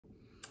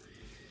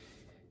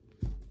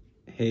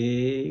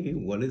Hey,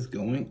 what is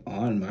going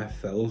on, my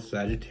fellow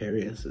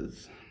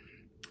Sagittariuses?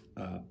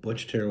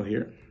 Butch Tarot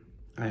here.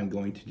 I am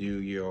going to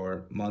do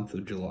your month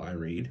of July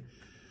read.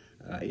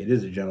 It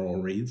is a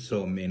general read,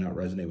 so it may not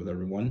resonate with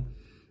everyone.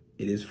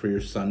 It is for your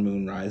Sun,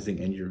 Moon, Rising,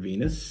 and your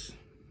Venus.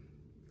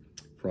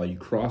 For all you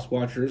cross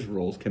watchers,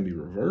 roles can be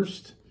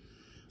reversed.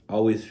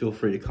 Always feel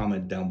free to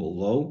comment down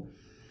below.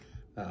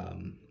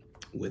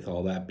 With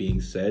all that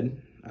being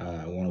said,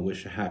 I want to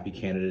wish a happy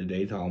Canada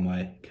Day to all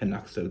my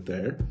Canucks out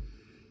there.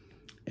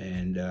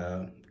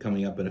 And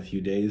coming up in a few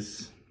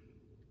days,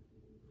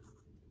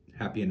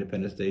 happy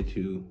Independence Day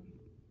to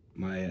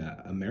my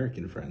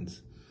American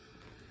friends.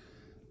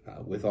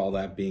 With all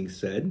that being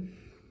said,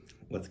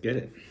 let's get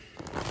it.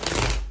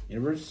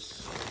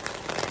 Universe,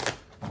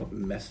 what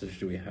message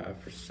do we have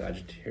for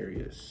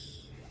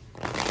Sagittarius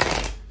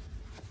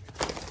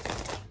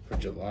for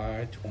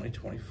July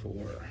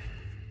 2024?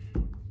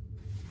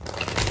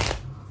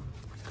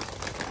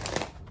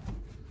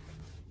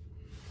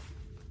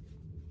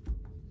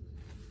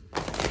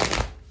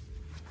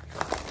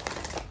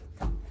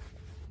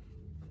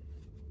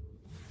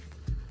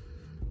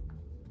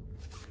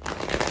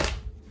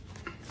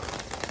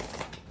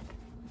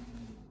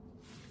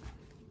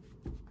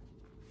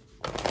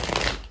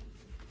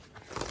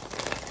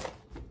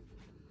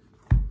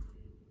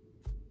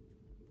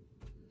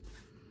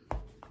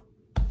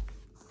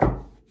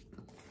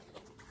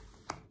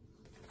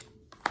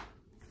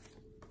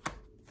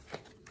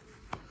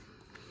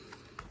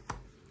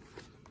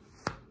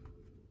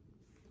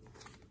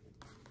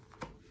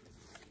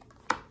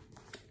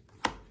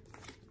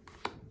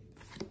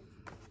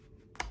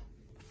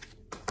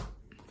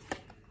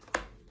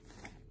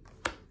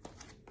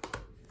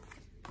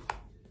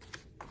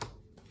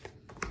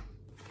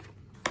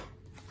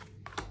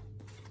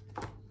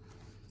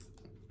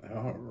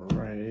 All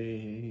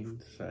right,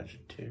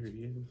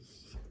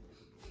 Sagittarius.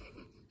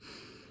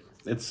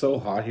 It's so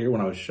hot here. When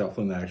I was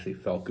shuffling, that actually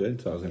felt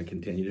good, so I was going to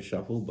continue to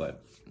shuffle,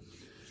 but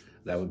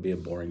that would be a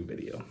boring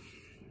video.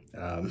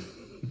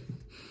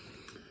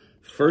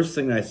 First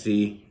thing I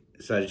see,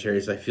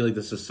 Sagittarius, I feel like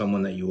this is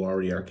someone that you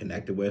already are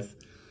connected with,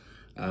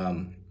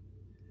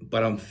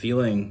 but I'm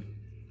feeling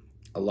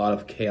a lot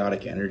of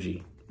chaotic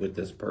energy with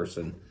this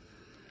person.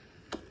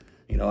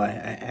 You know,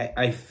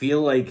 I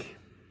feel like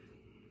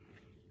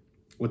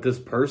with this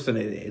person,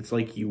 it's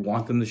like you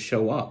want them to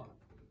show up,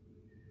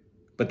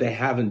 but they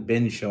haven't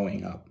been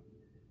showing up.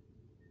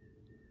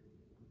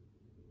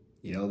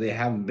 You know, they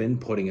haven't been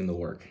putting in the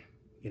work.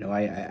 You know,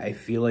 I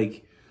feel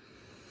like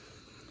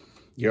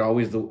you're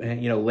always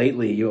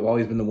lately you've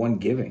always been the one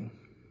giving.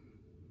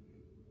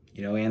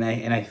 You know, and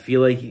I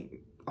feel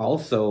like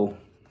also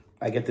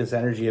I get this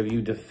energy of you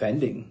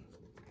defending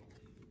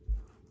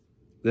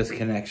this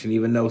connection,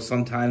 even though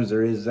sometimes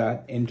there is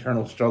that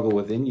internal struggle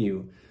within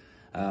you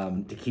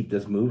to keep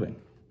this moving.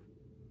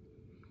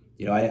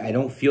 You know, I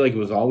don't feel like it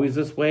was always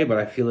this way, but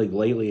I feel like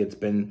lately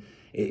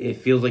it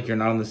feels like you're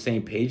not on the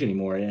same page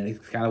anymore. And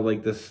it's kind of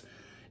like this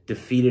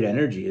defeated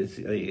energy.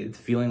 It's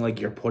feeling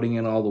like you're putting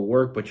in all the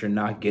work, but you're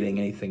not getting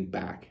anything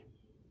back.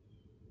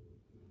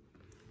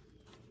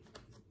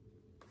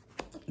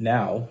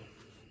 Now,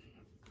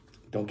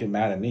 don't get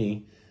mad at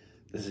me.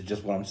 This is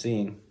just what I'm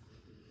seeing.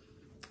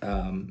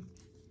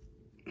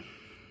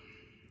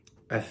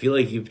 I feel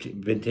like you've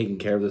been taking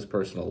care of this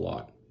person a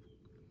lot.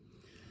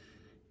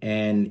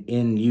 And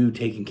in you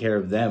taking care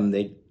of them,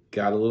 they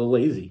got a little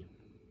lazy.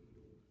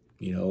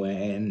 You know,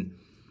 and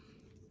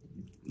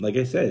like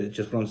I said, it's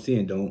just what I'm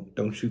seeing.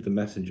 Don't shoot the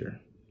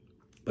messenger.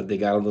 But they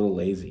got a little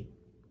lazy.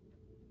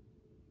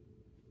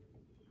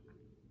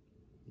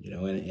 You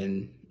know,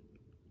 and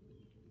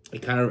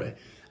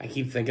I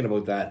keep thinking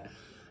about that.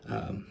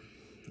 I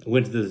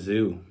went to the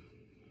zoo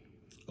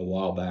a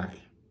while back.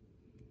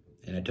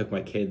 And I took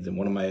my kids, and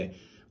one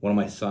of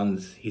my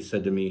sons, he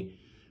said to me,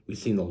 "We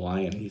seen the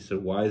lion." He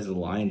said, "Why is the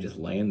lion just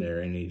laying there?"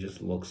 And he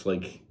just looks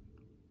like,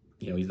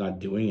 you know, he's not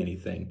doing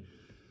anything.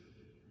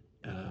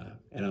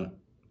 And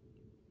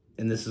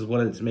this is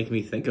what it's making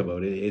me think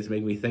about. It's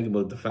making me think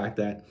about the fact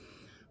that,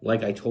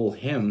 like I told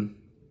him,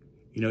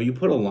 you know, you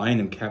put a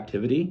lion in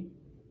captivity,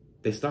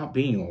 they stop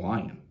being a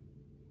lion.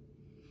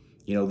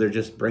 You know, they're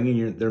just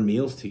bringing their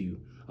meals to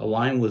you. A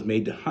lion was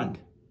made to hunt.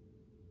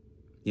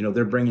 You know,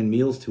 they're bringing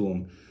meals to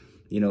him.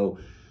 You know,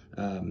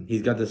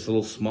 he's got this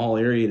little small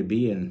area to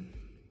be in.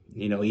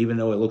 You know, even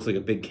though it looks like a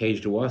big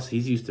cage to us,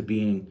 he's used to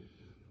being,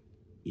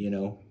 you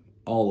know,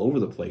 all over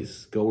the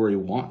place, go where he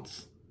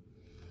wants.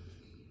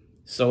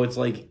 So it's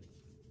like,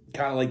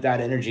 kind of like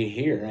that energy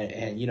here.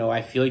 And you know,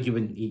 I feel like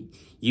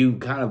you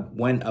kind of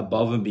went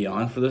above and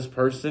beyond for this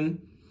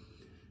person,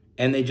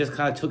 and they just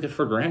kind of took it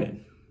for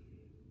granted.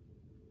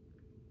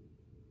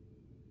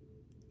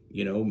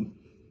 You know,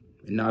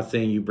 not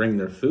saying you bring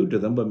their food to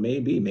them, but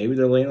maybe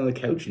they're laying on the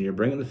couch and you're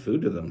bringing the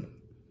food to them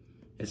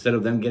instead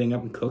of them getting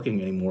up and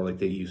cooking anymore like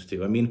they used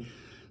to. I mean,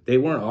 they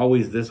weren't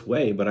always this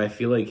way, but I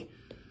feel like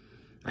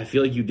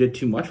you did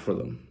too much for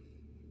them.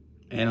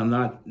 And I'm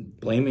not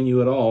blaming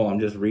you at all.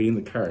 I'm just reading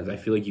the cards. I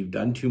feel like you've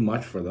done too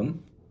much for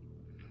them,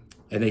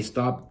 and they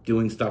stopped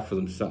doing stuff for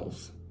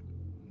themselves.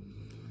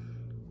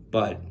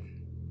 But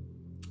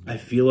I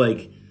feel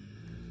like,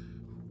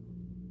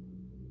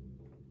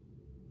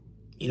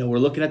 you know, we're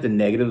looking at the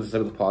negatives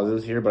instead of the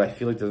positives here, but I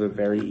feel like there's a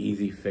very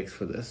easy fix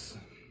for this.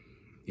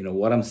 You know,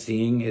 what I'm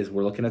seeing is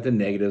we're looking at the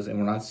negatives and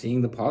we're not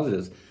seeing the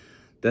positives.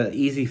 The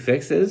easy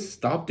fix is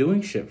stop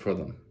doing shit for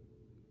them.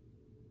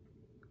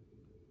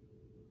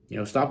 You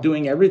know, stop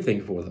doing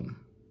everything for them.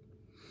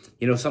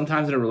 You know,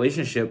 sometimes in a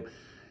relationship,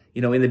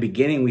 you know, in the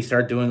beginning, we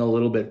start doing a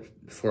little bit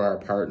for our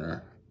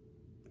partner.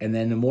 And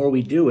then the more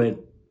we do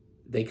it,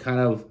 they kind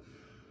of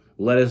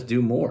let us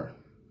do more.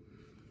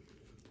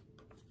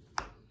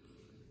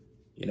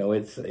 You know,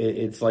 it's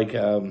like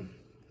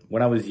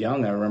when I was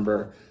young, I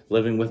remember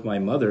living with my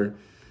mother.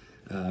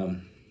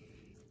 And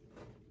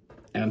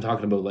I'm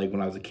talking about like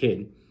when I was a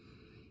kid.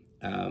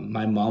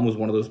 My mom was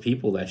one of those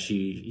people that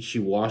she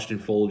washed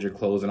and folded your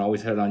clothes and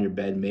always had it on your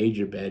bed, made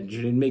your bed. She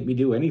didn't make me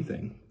do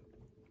anything.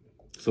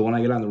 So when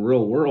I get out in the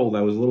real world,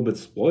 I was a little bit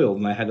spoiled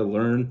and I had to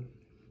learn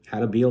how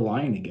to be a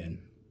lion again.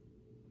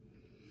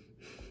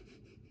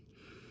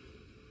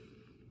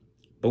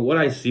 But what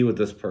I see with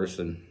this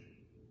person,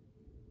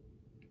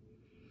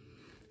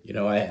 you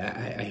know,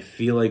 I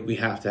feel like we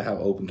have to have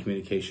open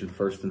communication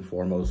first and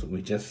foremost.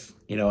 We just,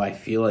 you know, I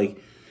feel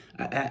like,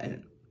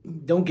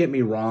 don't get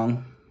me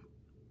wrong,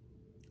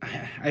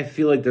 I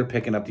feel like they're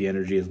picking up the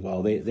energy as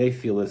well. They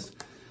feel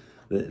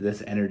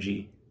this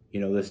energy, you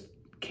know, this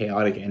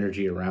chaotic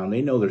energy around.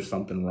 They know there's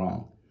something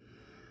wrong.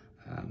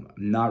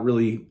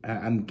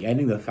 I'm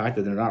getting the fact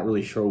that they're not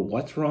really sure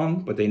what's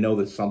wrong, but they know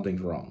that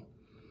something's wrong.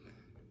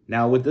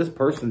 Now with this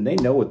person, they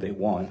know what they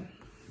want.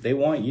 They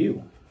want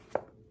you.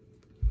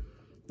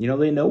 You know,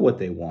 they know what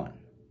they want.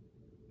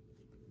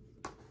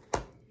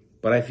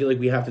 But I feel like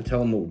we have to tell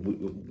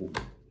them,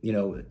 you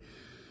know,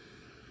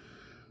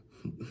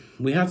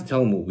 we have to tell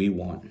them what we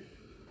want.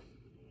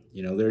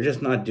 You know, they're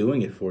just not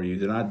doing it for you.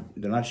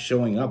 They're not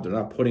showing up. They're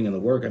not putting in the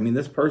work. I mean,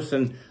 this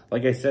person,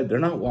 like I said, they're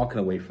not walking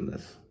away from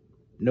this.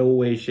 No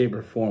way, shape,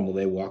 or form will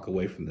they walk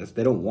away from this.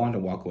 They don't want to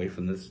walk away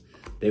from this.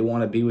 They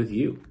want to be with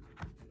you.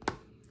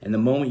 And the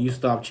moment you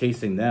stop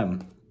chasing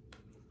them,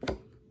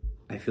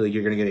 I feel like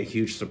you're going to get a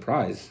huge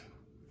surprise.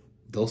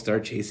 They'll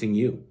start chasing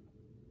you.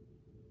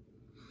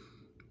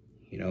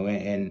 You know,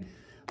 and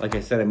like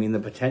I said, I mean, the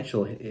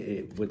potential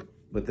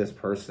with this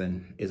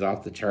person is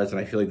off the charts,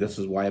 and I feel like this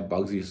is why it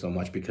bugs you so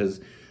much,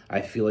 because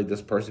I feel like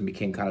this person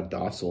became kind of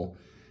docile,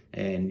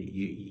 and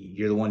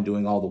you're the one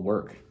doing all the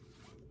work.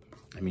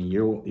 I mean,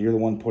 you're the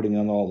one putting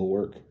in all the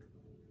work.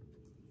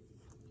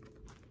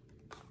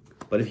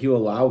 But if you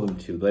allow them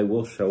to, they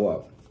will show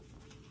up.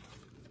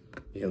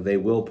 You know, they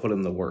will put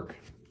in the work.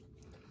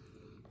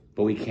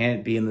 But we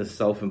can't be in this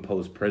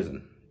self-imposed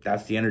prison.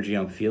 That's the energy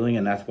I'm feeling,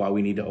 and that's why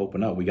we need to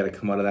open up. We got to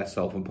come out of that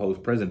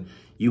self-imposed prison.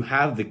 You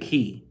have the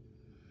key.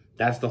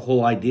 That's the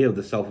whole idea of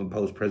the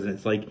self-imposed prison.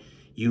 It's like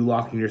you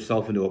locking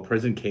yourself into a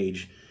prison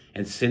cage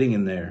and sitting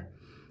in there.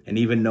 And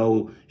even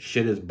though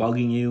shit is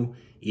bugging you,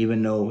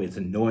 even though it's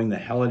annoying the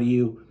hell out of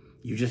you,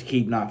 you just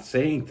keep not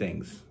saying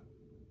things.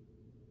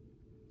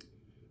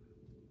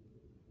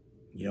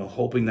 You know,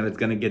 hoping that it's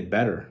going to get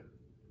better.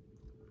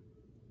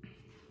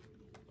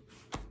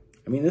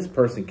 I mean, this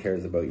person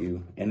cares about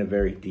you in a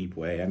very deep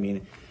way. I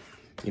mean,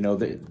 you know,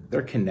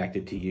 they're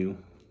connected to you.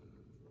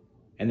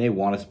 And they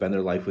want to spend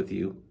their life with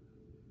you.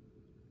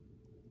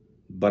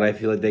 But I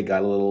feel like they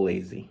got a little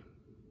lazy.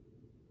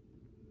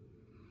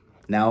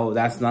 Now,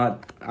 that's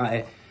not...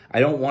 I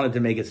don't want it to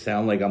make it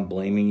sound like I'm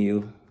blaming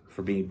you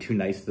for being too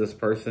nice to this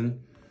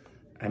person.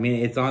 I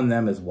mean, it's on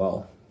them as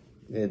well.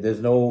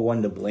 There's no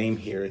one to blame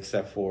here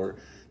except for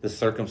the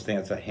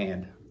circumstance at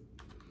hand.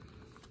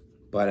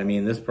 But I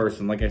mean, this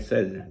person, like I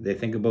said, they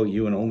think about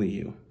you and only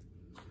you.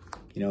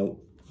 You know,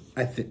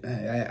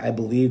 I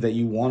believe that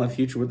you want a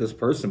future with this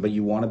person, but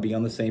you want to be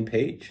on the same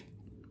page.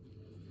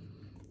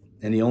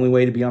 And the only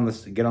way to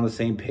get on the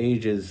same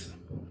page is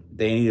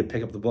they need to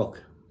pick up the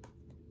book.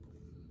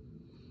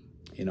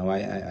 You know,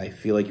 I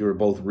feel like you were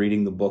both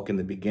reading the book in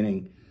the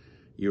beginning.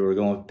 You were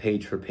going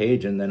page for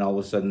page, and then all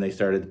of a sudden they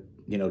started,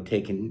 you know,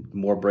 taking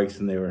more breaks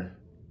than they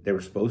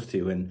were supposed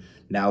to, and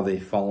now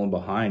they've fallen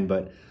behind.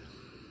 But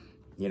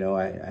you know,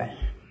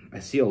 I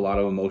see a lot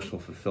of emotional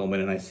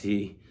fulfillment, and I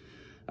see,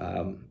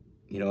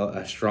 you know,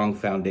 a strong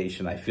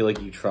foundation. I feel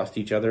like you trust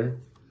each other.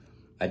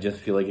 I just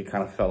feel like it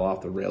kind of fell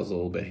off the rails a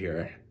little bit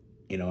here,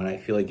 you know, and I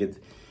feel like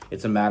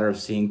it's a matter of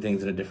seeing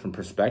things in a different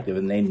perspective,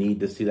 and they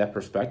need to see that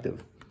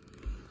perspective.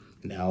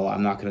 Now,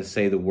 I'm not going to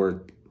say the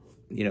word,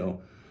 you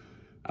know,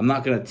 I'm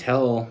not going to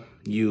tell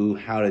you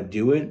how to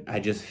do it. I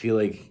just feel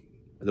like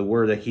the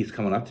word that keeps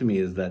coming up to me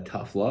is that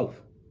tough love.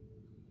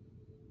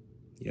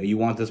 You know, you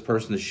want this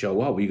person to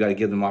show up. You got to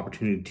give them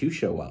opportunity to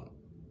show up.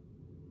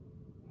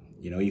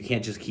 You know, you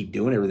can't just keep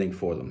doing everything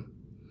for them.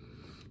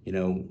 You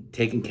know,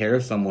 taking care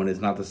of someone is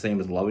not the same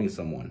as loving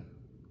someone.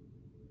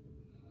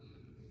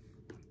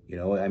 You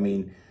know, I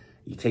mean,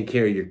 you take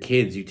care of your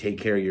kids, you take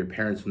care of your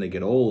parents when they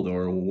get old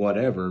or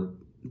whatever,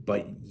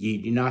 but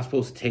you're not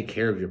supposed to take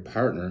care of your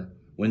partner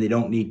when they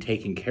don't need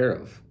taken care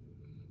of.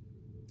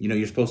 You know,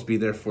 you're supposed to be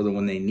there for them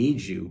when they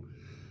need you,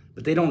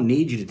 but they don't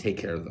need you to take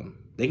care of them.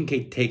 they can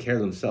take care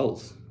of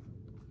themselves.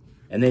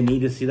 And they need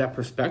to see that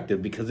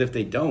perspective, because if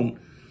they don't,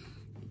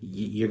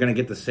 you're going to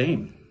get the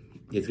same.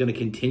 It's going to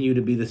continue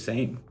to be the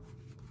same.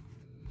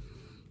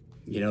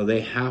 You know,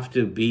 they have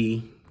to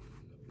be,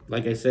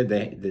 like I said,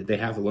 they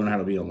have to learn how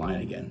to be a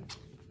lion again.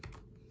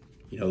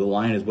 You know, the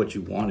lion is what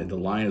you wanted. The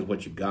lion is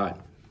what you got.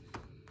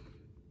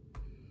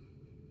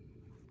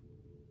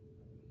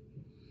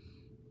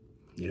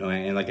 You know,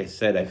 and like I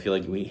said, I feel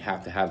like we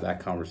have to have that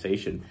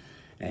conversation.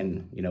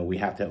 And, you know, we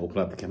have to open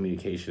up the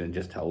communication and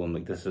just tell them,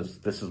 like, this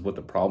is what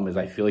the problem is.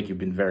 I feel like you've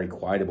been very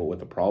quiet about what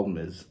the problem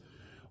is,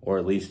 or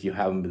at least you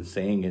haven't been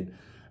saying it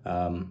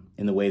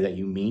in the way that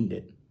you meaned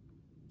it.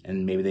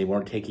 And maybe they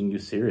weren't taking you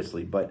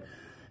seriously. But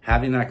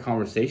having that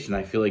conversation,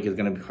 I feel like, is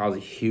going to cause a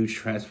huge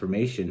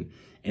transformation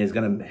and is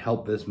going to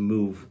help this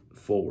move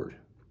forward.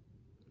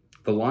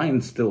 The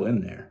lion's still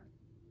in there.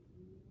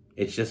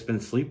 It's just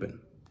been sleeping.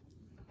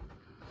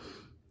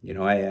 You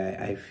know,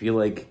 I feel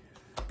like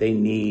they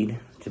need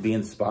to be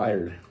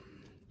inspired.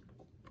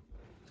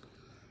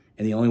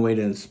 And the only way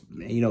to,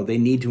 you know, they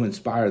need to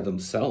inspire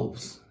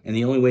themselves. And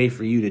the only way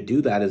for you to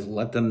do that is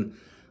let them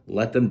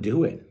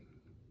do it.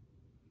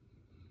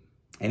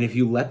 And if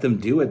you let them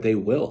do it, they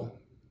will.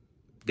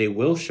 They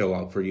will show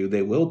up for you.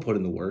 They will put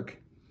in the work.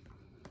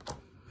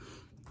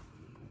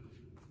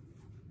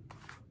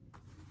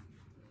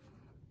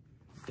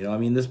 You know, I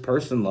mean, this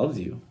person loves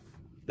you.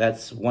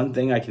 That's one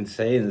thing I can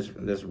say in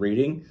this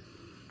reading,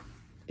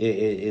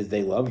 is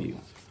they love you.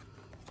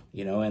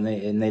 You know, and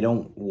they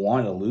don't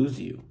want to lose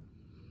you.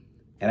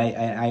 And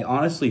I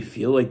honestly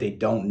feel like they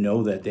don't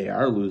know that they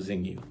are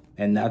losing you.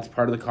 And that's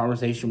part of the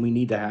conversation we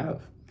need to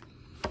have.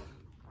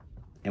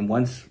 And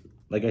once,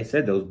 like I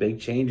said, those big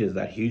changes,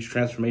 that huge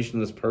transformation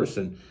of this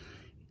person,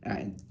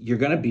 you're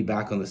going to be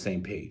back on the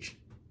same page.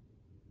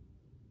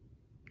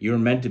 You're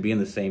meant to be on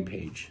the same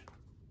page.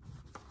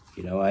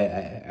 You know,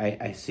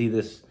 I see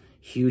this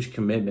huge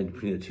commitment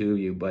between the two of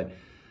you, but,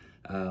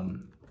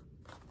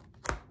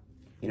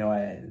 you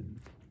know,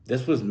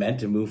 this was meant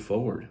to move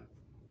forward.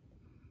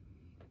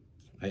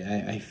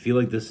 I feel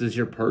like this is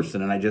your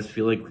person, and I just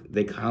feel like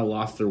they kind of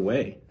lost their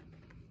way.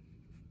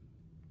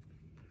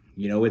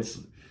 You know, it's,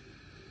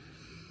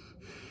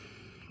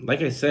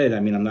 like I said, I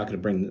mean, I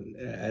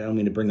don't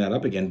mean to bring that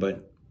up again,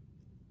 but,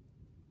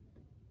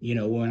 you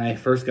know, when I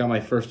first got my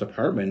first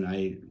apartment,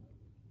 I'd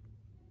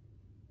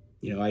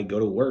go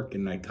to work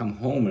and I'd come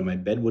home and my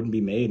bed wouldn't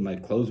be made, my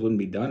clothes wouldn't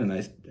be done, and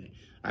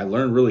I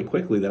learned really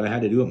quickly that I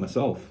had to do it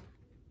myself.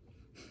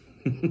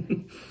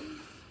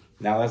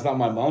 Now, that's not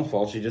my mom's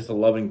fault. She's just a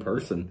loving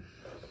person.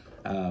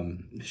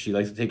 She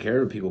likes to take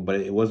care of people, but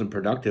it wasn't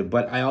productive.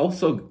 But I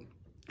also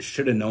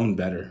should have known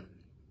better,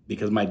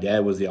 because my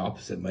dad was the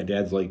opposite. My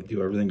dad's like,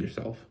 do everything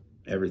yourself,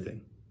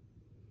 everything.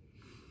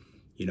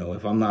 You know,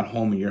 if I'm not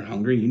home and you're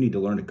hungry, you need to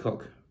learn to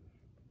cook.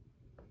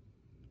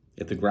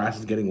 If the grass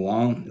is getting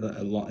long,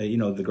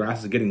 the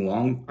grass is getting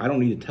long, I don't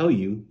need to tell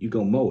you, you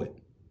go mow it.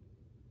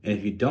 And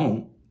if you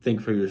don't,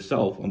 think for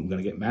yourself, I'm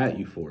going to get mad at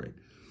you for it.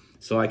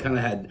 So I kind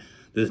of had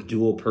this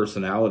dual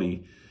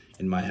personality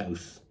in my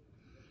house.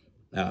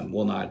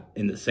 Well, not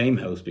in the same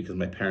house, because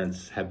my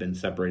parents have been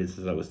separated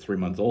since I was 3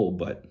 months old,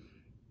 but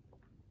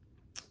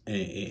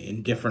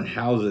in different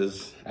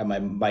houses.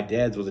 And my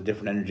dad's was a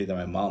different energy than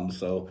my mom's.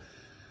 So,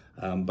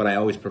 but I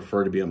always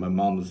prefer to be at my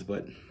mom's.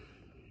 But,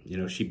 you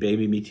know, she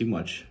babied me too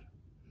much,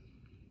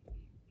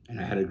 and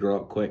I had to grow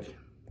up quick.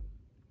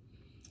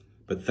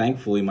 But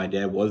thankfully, my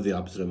dad was the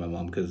opposite of my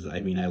mom, because, I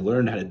mean, I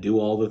learned how to do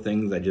all the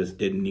things. I just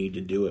didn't need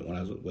to do it when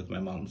I was with my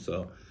mom.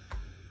 So,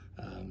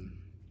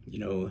 you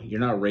know, you're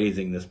not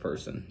raising this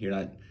person. Your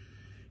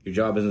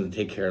job isn't to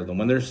take care of them.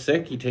 When they're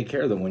sick, you take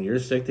care of them. When you're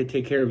sick, they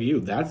take care of you.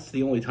 That's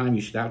the only time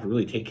you should have to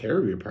really take care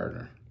of your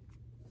partner.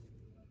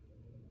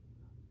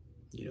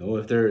 You know,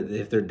 if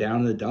they're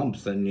down in the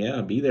dumps, then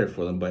yeah, be there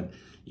for them. But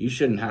you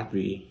shouldn't have to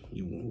be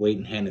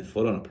waiting hand and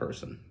foot on a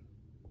person.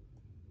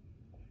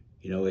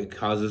 You know, it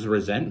causes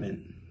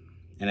resentment.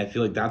 And I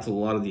feel like that's a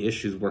lot of the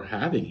issues we're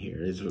having here,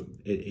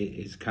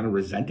 is kind of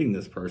resenting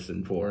this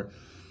person for,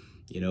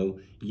 you know,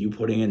 you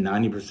putting in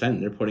 90%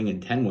 and they're putting in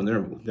 10 when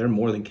they're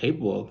more than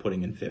capable of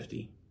putting in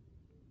 50.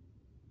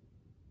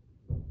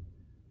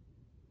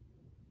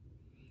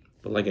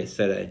 But like I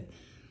said,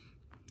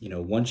 you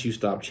know, once you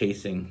stop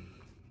chasing,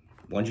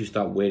 once you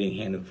stop waiting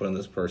hand and foot on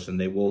this person,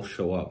 they will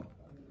show up.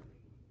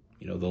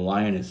 You know, the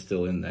lion is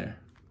still in there.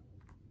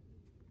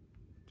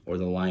 Or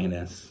the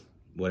lioness,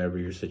 whatever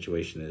your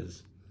situation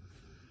is.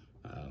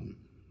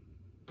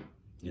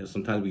 You know,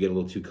 sometimes we get a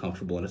little too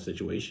comfortable in a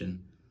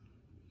situation.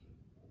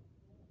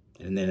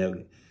 And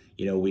then,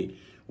 you know, we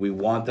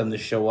want them to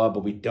show up,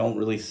 but we don't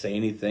really say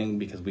anything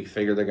because we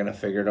figure they're going to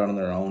figure it out on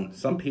their own.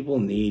 Some people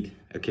need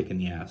a kick in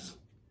the ass.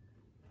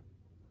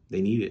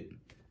 They need it.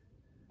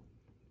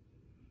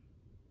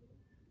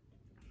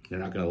 They're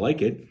not going to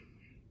like it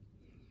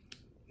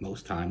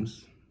most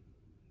times,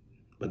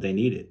 but they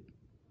need it.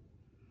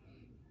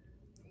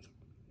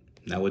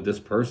 Now with this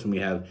person, we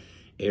have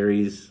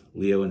Aries,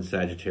 Leo, and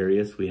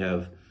Sagittarius. We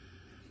have,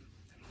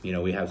 you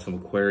know, we have some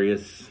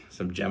Aquarius,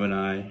 some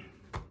Gemini.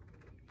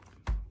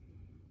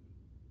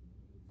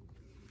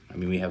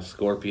 mean, we have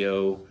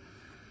Scorpio.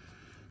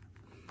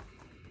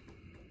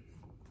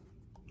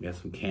 We have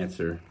some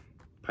Cancer,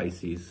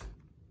 Pisces.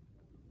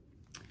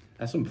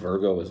 That's some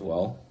Virgo as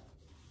well.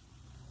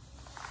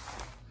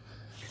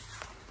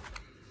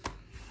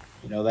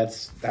 You know,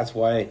 that's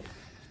why,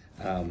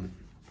 I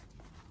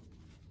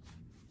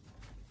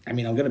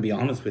mean, I'm going to be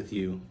honest with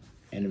you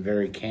and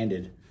very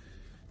candid.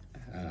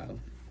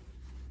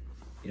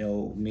 You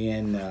know, me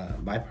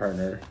and my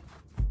partner,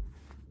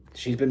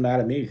 she's been mad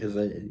at me because,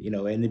 you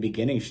know, in the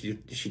beginning, she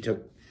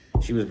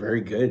was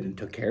very good and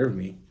took care of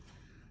me.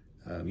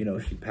 You know,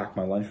 she packed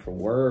my lunch for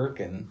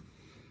work and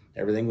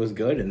everything was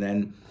good.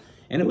 And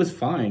it was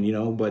fine, you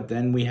know, but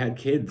then we had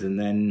kids and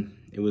then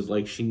it was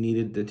like she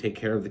needed to take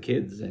care of the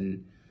kids.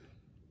 And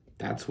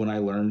that's when I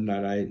learned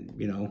that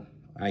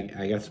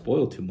I got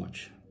spoiled too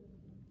much.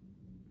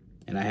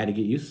 And I had to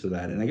get used to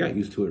that. And I got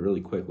used to it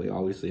really quickly.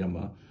 Obviously, I'm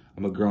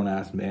a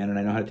grown-ass man and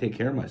I know how to take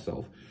care of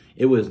myself.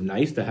 It was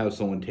nice to have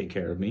someone take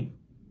care of me.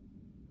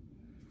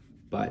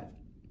 But,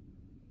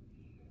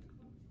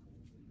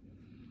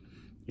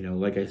 you know,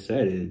 like I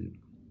said,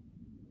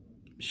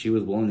 she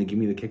was willing to give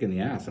me the kick in the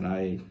ass, and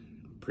I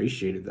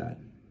appreciated that.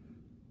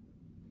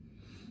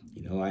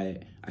 You know,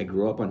 I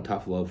grew up on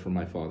tough love from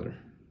my father.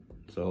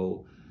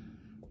 So,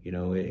 you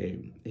know,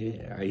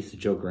 I used to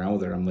joke around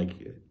with her. I'm like,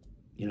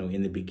 you know,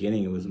 in the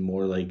beginning, it was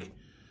more like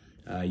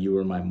you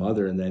were my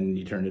mother, and then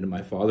you turned into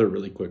my father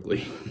really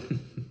quickly.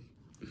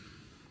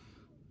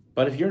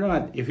 But if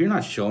you're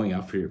not showing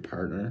up for your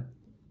partner,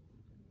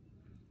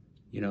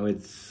 you know,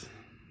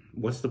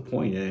 what's the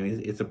point? I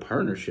mean, it's a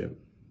partnership.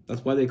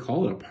 That's why they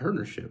call it a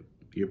partnership,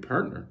 your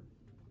partner.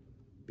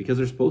 Because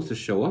they're supposed to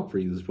show up for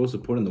you. They're supposed to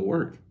put in the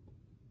work.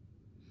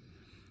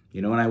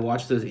 You know, and I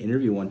watched this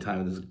interview one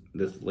time with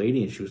this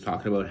lady, and she was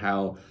talking about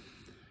how,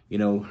 you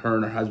know, her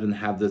and her husband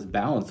have this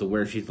balance of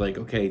where she's like,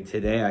 okay,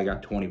 today I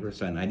got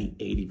 20%. I need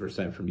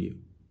 80% from you.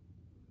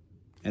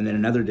 And then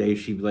another day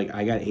she'd be like,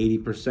 I got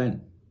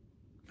 80%.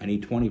 I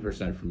need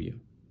 20% from you.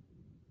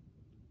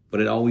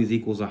 But it always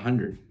equals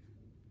 100.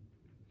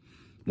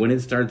 When it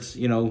starts,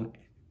 you know,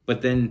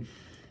 but then,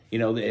 you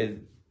know,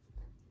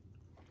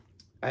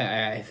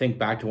 I think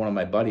back to one of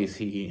my buddies.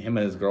 Him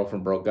and his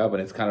girlfriend broke up,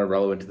 and it's kind of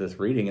relevant to this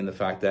reading in the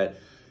fact that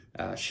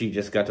she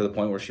just got to the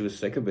point where she was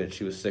sick of it.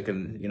 She was sick,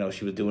 and, you know,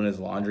 she was doing his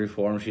laundry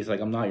for him. She's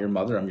like, I'm not your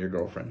mother, I'm your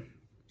girlfriend.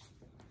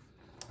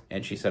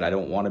 And she said, I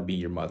don't want to be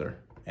your mother,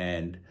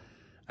 and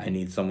I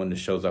need someone that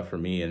shows up for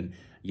me. And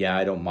yeah,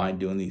 I don't mind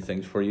doing these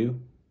things for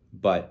you,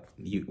 but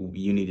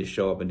you need to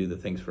show up and do the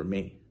things for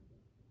me.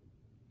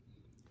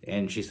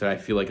 And she said, I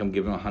feel like I'm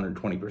giving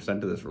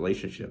 120% to this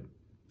relationship,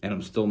 and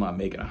I'm still not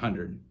making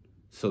 100.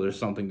 So there's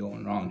something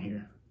going wrong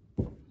here.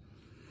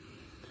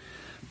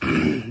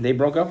 They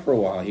broke up for a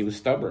while. He was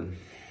stubborn,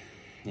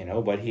 you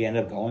know, but he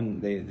ended up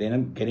going, they ended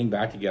up getting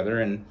back together,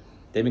 and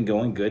they've been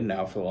going good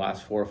now for the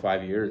last 4 or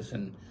 5 years.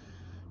 And,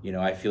 you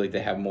know, I feel like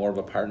they have more of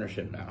a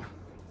partnership now.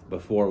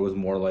 Before it was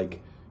more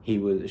like she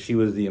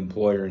was the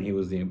employer and he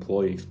was the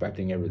employee,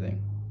 expecting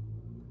everything.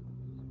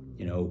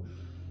 You know,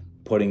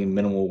 putting in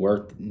minimal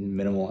work,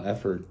 minimal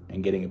effort,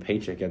 and getting a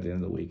paycheck at the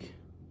end of the week.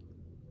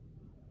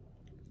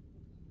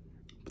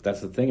 But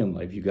that's the thing in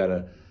life. You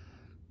gotta,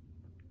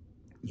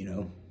 you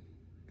know,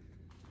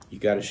 you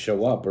gotta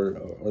show up, or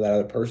that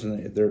other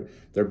person,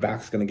 their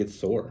back's gonna get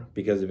sore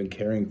because they've been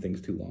carrying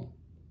things too long.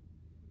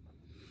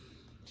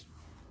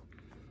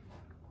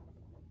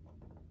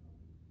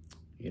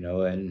 You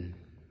know, and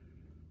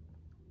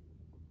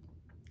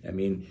I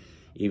mean,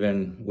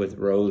 even with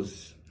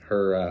Rose,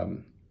 her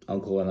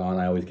uncle and aunt,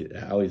 I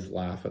always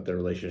laugh at their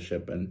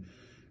relationship, and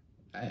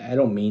I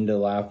don't mean to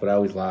laugh, but I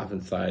always laugh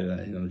inside,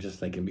 you know, just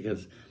thinking,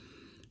 because,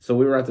 so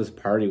we were at this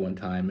party one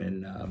time,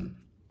 and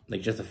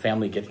like just a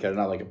family get together,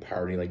 not like a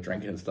party, like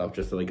drinking and stuff,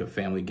 just like a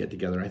family get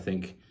together. I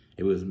think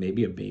it was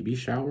maybe a baby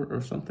shower or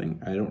something.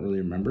 I don't really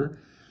remember.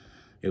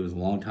 It was a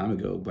long time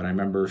ago, but I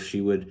remember she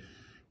would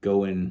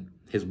go in,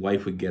 his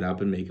wife would get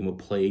up and make him a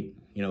plate,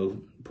 you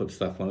know, put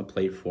stuff on a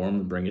plate for him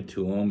and bring it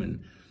to him.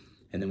 And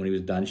then when he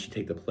was done, she'd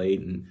take the plate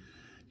and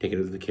take it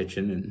to the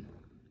kitchen. And,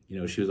 you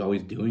know, she was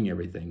always doing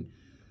everything.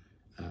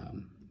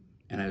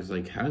 And I was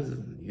like, how's,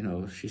 you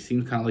know, she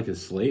seems kind of like a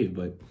slave,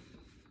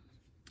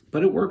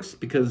 but it works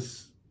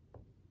because,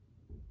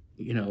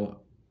 you know,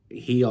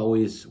 he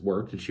always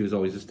worked and she was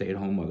always a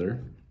stay-at-home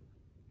mother.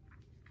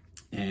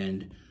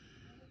 And,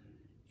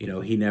 you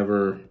know, he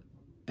never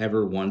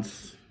ever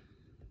once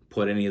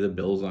put any of the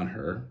bills on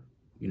her.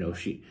 You know,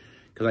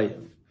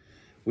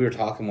 we were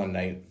talking one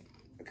night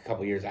a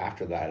couple years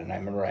after that, and I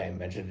remember I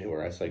mentioned to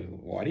her, I was like,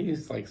 why do you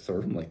like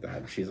serve him like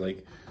that? She's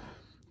like,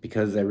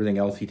 because everything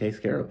else he takes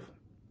care of.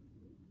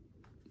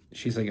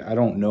 She's like, I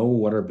don't know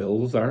what our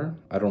bills are.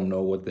 I don't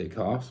know what they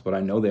cost, but I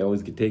know they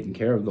always get taken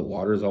care of. The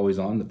water's always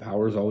on. The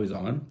power's always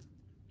on.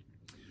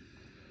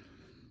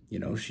 You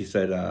know, she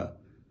said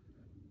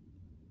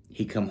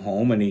he'd come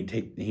home and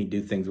he'd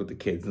do things with the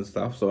kids and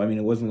stuff. So, I mean,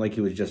 it wasn't like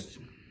he was just,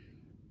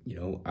 you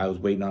know, I was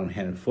waiting on him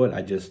hand and foot.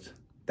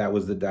 That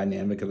was the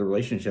dynamic of the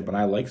relationship. And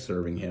I liked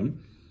serving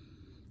him,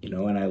 you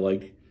know, and I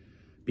liked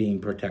being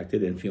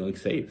protected and feeling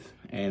safe.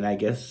 And I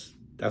guess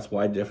that's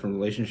why different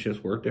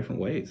relationships work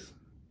different ways.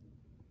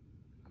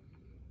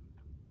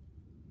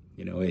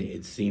 You know,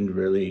 it seemed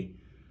really,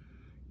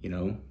 you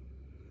know,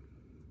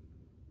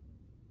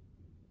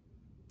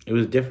 it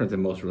was different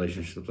than most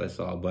relationships I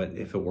saw, but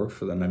if it works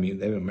for them, I mean,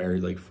 they've been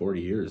married like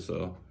 40 years,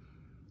 so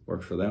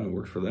works for them, it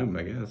works for them,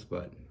 I guess.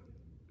 But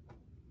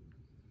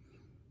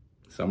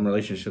some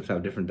relationships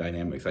have different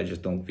dynamics. I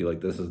just don't feel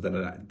like this is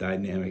the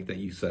dynamic that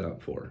you set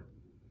up for.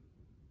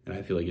 And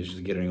I feel like it's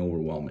just getting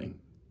overwhelming.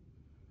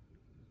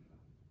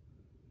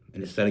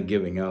 And instead of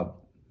giving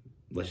up,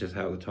 let's just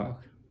have the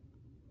talk.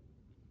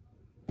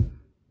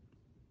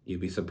 You'd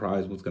be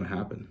surprised what's going to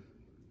happen.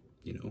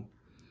 You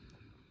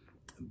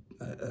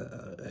know,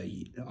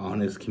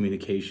 honest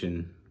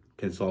communication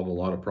can solve a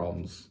lot of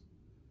problems.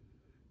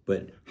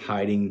 But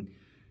hiding,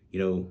 you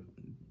know,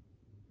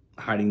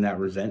 hiding that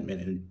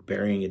resentment and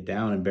burying it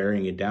down,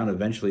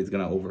 eventually it's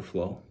going to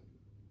overflow.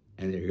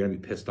 And you're going to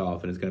be pissed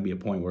off, and it's going to be a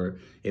point where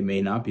it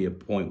may not be a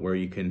point where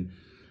you can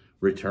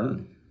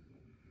return.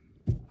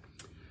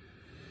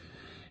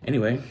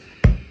 Anyway,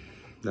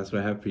 that's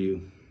what I have for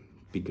you.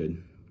 Be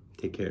good.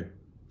 Take care.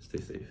 Stay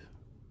safe.